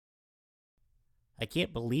I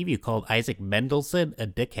can't believe you called Isaac Mendelson a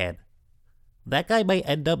dickhead. That guy might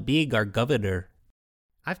end up being our governor.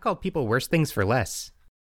 I've called people worse things for less.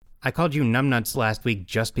 I called you numbnuts last week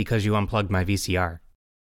just because you unplugged my VCR.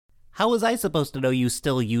 How was I supposed to know you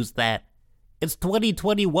still use that? It's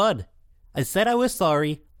 2021. I said I was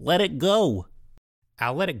sorry. Let it go.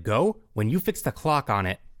 I'll let it go when you fix the clock on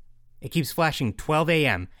it. It keeps flashing 12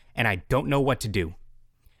 a.m. and I don't know what to do.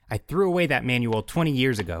 I threw away that manual 20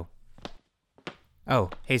 years ago.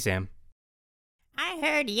 Oh, hey Sam. I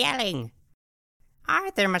heard yelling.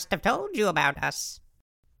 Arthur must have told you about us.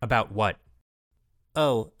 About what?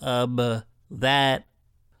 Oh, that...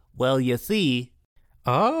 Well, you see...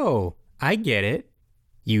 Oh, I get it.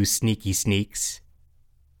 You sneaky sneaks.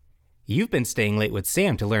 You've been staying late with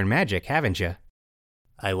Sam to learn magic, haven't you?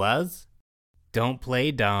 I was? Don't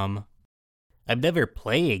play dumb. I'm never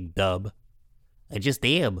playing dumb. I just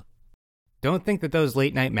am. Don't think that those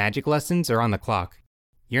late-night magic lessons are on the clock.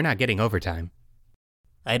 You're not getting overtime.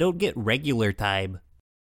 I don't get regular time.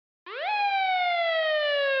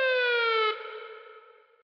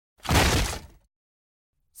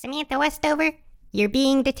 Samantha Westover, you're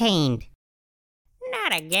being detained.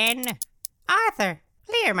 Not again. Arthur,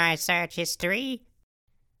 clear my search history.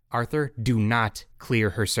 Arthur, do not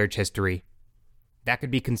clear her search history. That could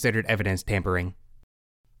be considered evidence tampering.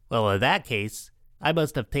 Well, in that case, I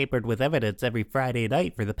must have tampered with evidence every Friday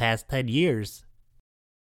night for the past 10 years.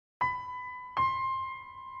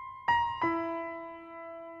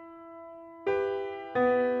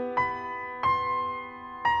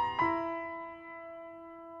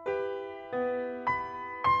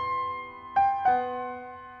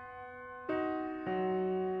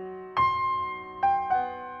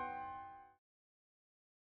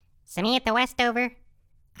 Samantha Westover,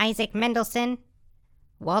 Isaac Mendelson,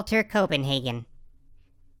 Walter Copenhagen.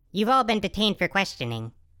 You've all been detained for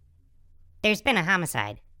questioning. There's been a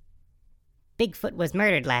homicide. Bigfoot was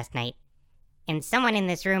murdered last night, and someone in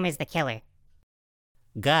this room is the killer.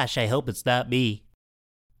 Gosh, I hope it's not me.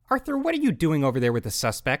 Arthur, what are you doing over there with the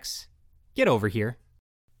suspects? Get over here.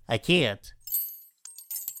 I can't.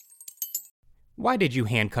 Why did you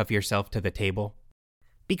handcuff yourself to the table?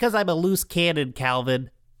 Because I'm a loose cannon,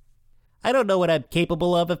 Calvin. I don't know what I'm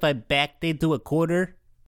capable of if I'm backed into a corner.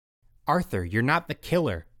 Arthur, you're not the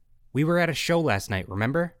killer. We were at a show last night,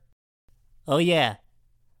 remember? Oh yeah.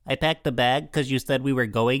 I packed the bag because you said we were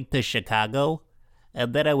going to Chicago,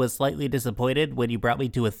 and then I was slightly disappointed when you brought me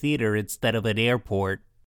to a theater instead of an airport.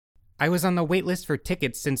 I was on the wait list for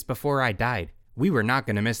tickets since before I died. We were not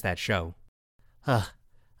going to miss that show.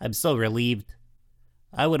 I'm so relieved.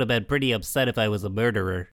 I would have been pretty upset if I was a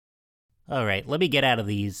murderer. Alright, let me get out of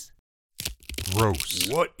these. Gross.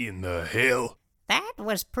 What in the hell? That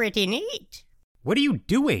was pretty neat. What are you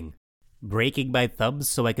doing? Breaking my thumbs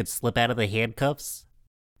so I could slip out of the handcuffs?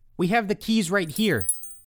 We have the keys right here.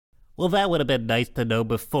 Well, that would have been nice to know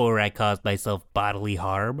before I caused myself bodily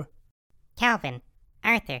harm. Calvin,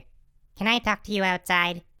 Arthur, can I talk to you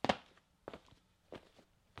outside?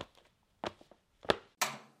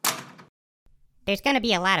 There's gonna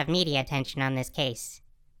be a lot of media attention on this case.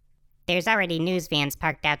 There's already news vans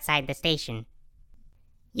parked outside the station.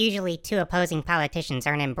 Usually, two opposing politicians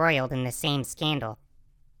aren't embroiled in the same scandal.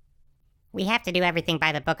 We have to do everything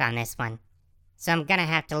by the book on this one, so I'm gonna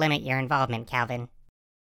have to limit your involvement, Calvin.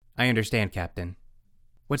 I understand, Captain.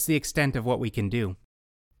 What's the extent of what we can do?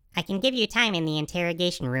 I can give you time in the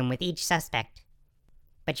interrogation room with each suspect,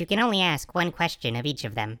 but you can only ask one question of each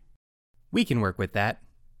of them. We can work with that.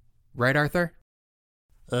 Right, Arthur?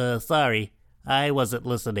 Sorry. I wasn't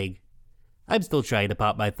listening. I'm still trying to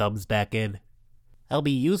pop my thumbs back in. I'll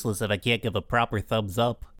be useless if I can't give a proper thumbs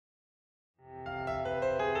up.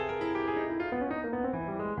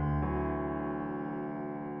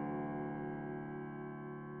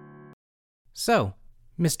 So,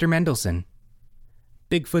 Mr. Mendelson,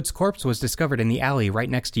 Bigfoot's corpse was discovered in the alley right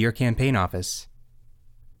next to your campaign office.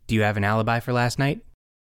 Do you have an alibi for last night?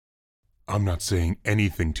 I'm not saying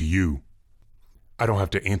anything to you. I don't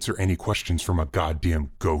have to answer any questions from a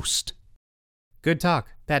goddamn ghost. Good talk.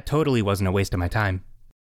 That totally wasn't a waste of my time.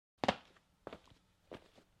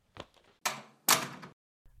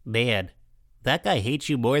 Man, that guy hates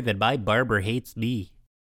you more than my barber hates me.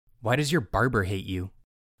 Why does your barber hate you?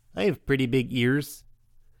 I have pretty big ears.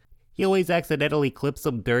 He always accidentally clips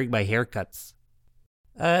them during my haircuts.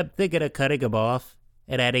 I'm thinking of cutting them off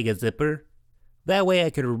and adding a zipper. That way I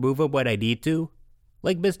can remove them when I need to,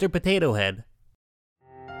 like Mr. Potato Head.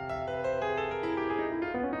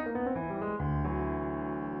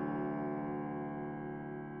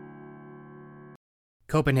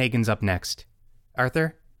 Copenhagen's up next.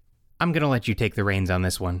 Arthur, I'm gonna let you take the reins on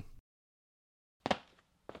this one.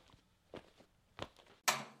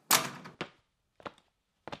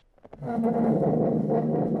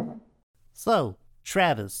 So,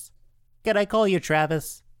 Travis. Can I call you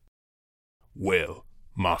Travis? Well,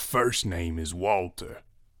 my first name is Walter,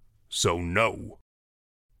 so no.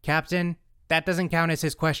 Captain, that doesn't count as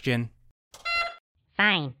his question.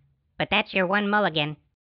 Fine, but that's your one mulligan.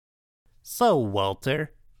 So,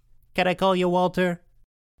 Walter. Can I call you Walter?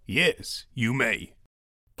 Yes, you may.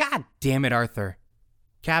 God damn it, Arthur.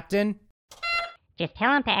 Captain? Just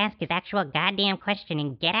tell him to ask his actual goddamn question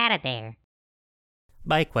and get out of there.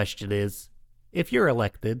 My question is, if you're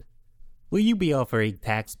elected, will you be offering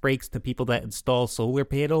tax breaks to people that install solar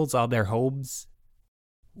panels on their homes?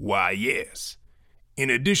 Why, yes. In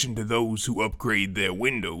addition to those who upgrade their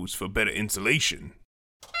windows for better insulation.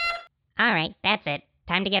 Alright, that's it.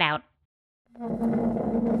 Time to get out.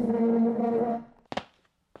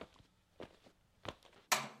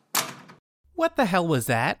 What the hell was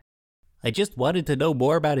that? I just wanted to know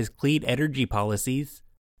more about his clean energy policies.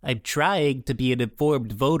 I'm trying to be an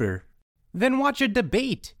informed voter. Then watch a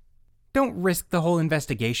debate. Don't risk the whole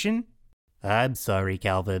investigation. I'm sorry,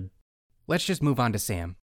 Calvin. Let's just move on to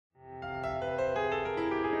Sam.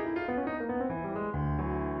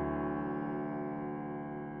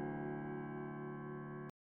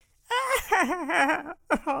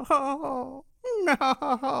 Oh,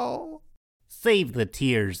 no. Save the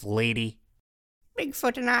tears, lady.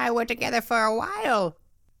 Bigfoot and I were together for a while.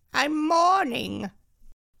 I'm mourning.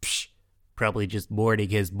 Psh, probably just mourning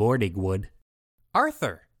his morning wood.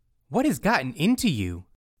 Arthur, what has gotten into you?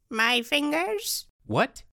 My fingers?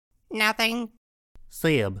 What? Nothing.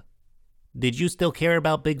 Sam, did you still care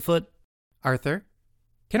about Bigfoot? Arthur,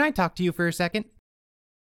 can I talk to you for a second?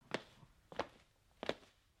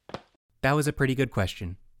 That was a pretty good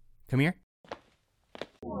question. Come here.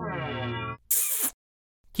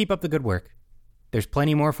 Keep up the good work. There's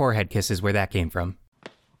plenty more forehead kisses where that came from.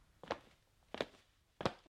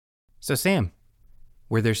 So Sam,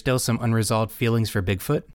 were there still some unresolved feelings for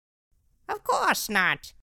Bigfoot? Of course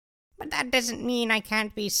not. But that doesn't mean I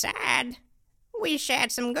can't be sad. We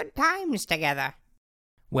shared some good times together.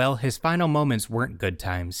 Well, his final moments weren't good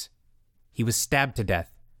times. He was stabbed to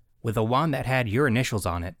death with a wand that had your initials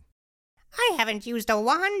on it. I haven't used a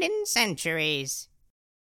wand in centuries.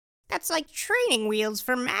 That's like training wheels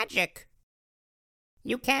for magic.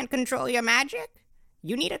 You can't control your magic?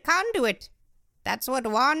 You need a conduit. That's what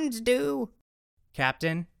wands do.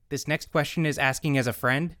 Captain, this next question is asking as a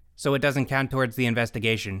friend, so it doesn't count towards the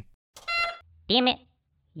investigation. Damn it.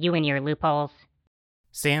 You and your loopholes.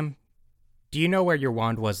 Sam, do you know where your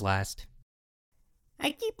wand was last?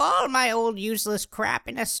 I keep all my old useless crap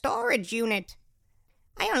in a storage unit.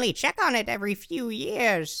 I only check on it every few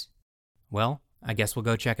years. Well, I guess we'll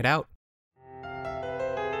go check it out.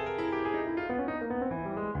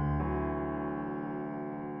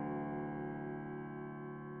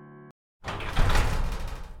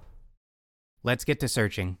 Let's get to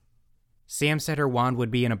searching. Sam said her wand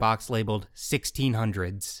would be in a box labeled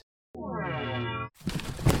 1600s.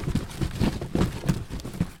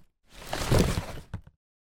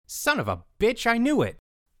 Son of a bitch, I knew it!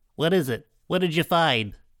 What is it? What did you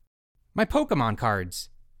find? My Pokemon cards.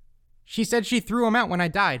 She said she threw them out when I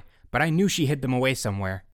died, but I knew she hid them away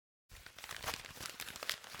somewhere.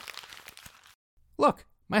 Look,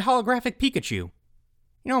 my holographic Pikachu. You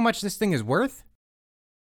know how much this thing is worth?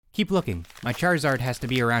 Keep looking. My Charizard has to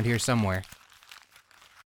be around here somewhere.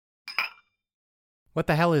 What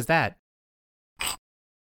the hell is that?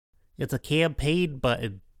 It's a campaign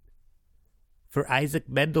button. For Isaac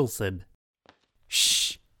Mendelson.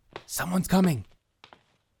 Shh! Someone's coming!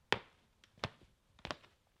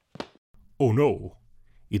 Oh no.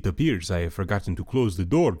 It appears I have forgotten to close the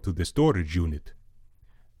door to the storage unit.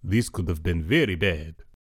 This could have been very bad.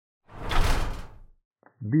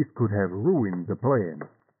 This could have ruined the plan.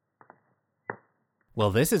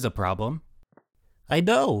 Well, this is a problem. I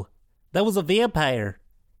know. That was a vampire.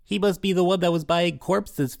 He must be the one that was buying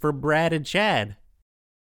corpses for Brad and Chad.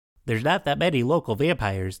 There's not that many local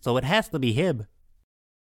vampires, so it has to be him.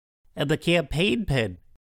 And the campaign pin.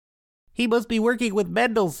 He must be working with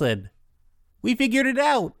Mendelson. We figured it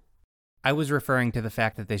out. I was referring to the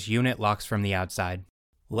fact that this unit locks from the outside.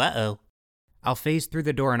 Uh-oh. I'll phase through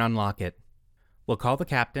the door and unlock it. We'll call the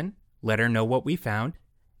captain, let her know what we found,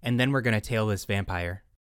 and then we're gonna tail this vampire.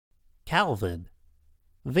 Calvin,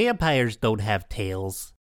 vampires don't have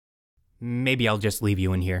tails. Maybe I'll just leave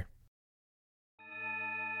you in here.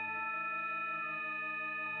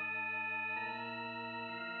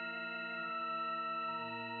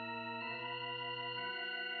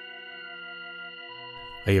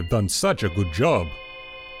 I have done such a good job.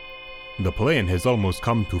 The plan has almost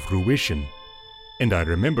come to fruition, And I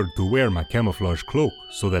remembered to wear my camouflage cloak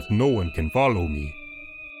so that no one can follow me.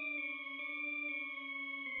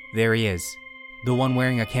 There he is. The one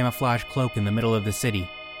wearing a camouflage cloak in the middle of the city.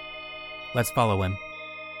 Let's follow him.